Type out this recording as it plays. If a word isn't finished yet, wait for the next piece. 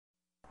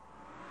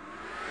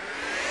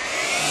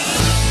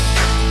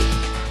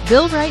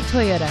Bill Wright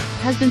Toyota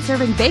has been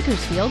serving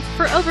Bakersfield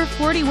for over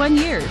 41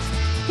 years.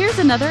 Here's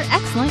another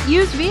excellent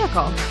used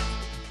vehicle.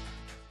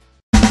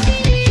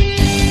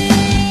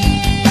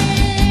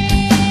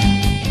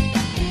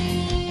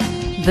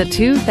 The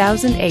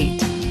 2008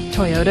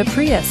 Toyota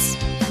Prius.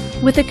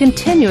 With a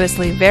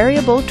continuously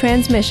variable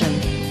transmission,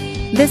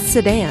 this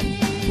sedan,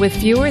 with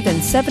fewer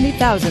than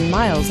 70,000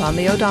 miles on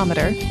the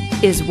odometer,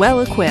 is well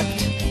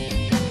equipped.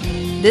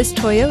 This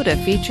Toyota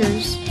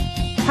features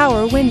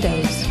power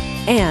windows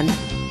and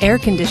air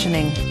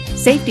conditioning.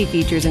 Safety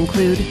features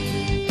include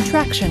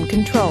traction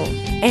control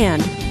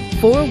and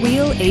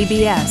four-wheel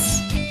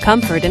ABS.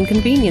 Comfort and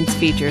convenience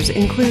features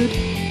include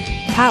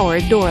power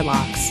door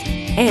locks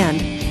and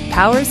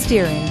power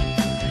steering.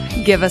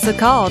 Give us a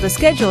call to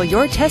schedule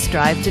your test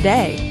drive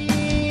today.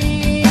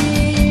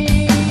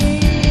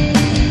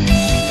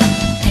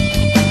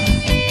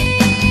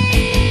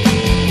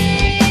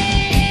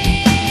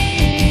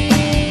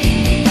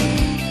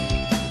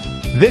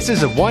 This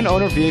is a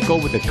one-owner vehicle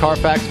with a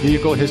Carfax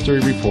Vehicle History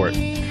Report.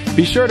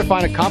 Be sure to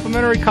find a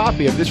complimentary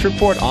copy of this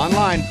report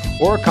online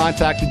or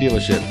contact the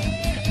dealership.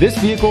 This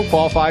vehicle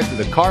qualifies for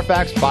the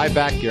Carfax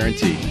Buyback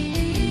Guarantee.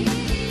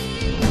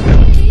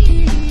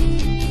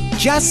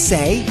 Just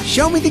say,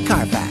 "Show me the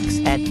Carfax"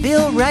 at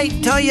Bill Wright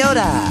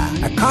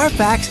Toyota, a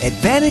Carfax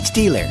Advantage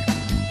dealer.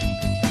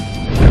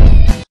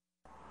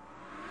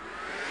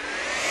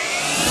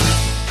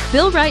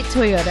 Bill Wright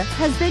Toyota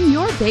has been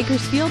your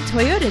Bakersfield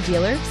Toyota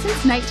dealer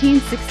since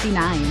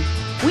 1969.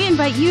 We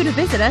invite you to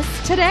visit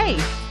us today.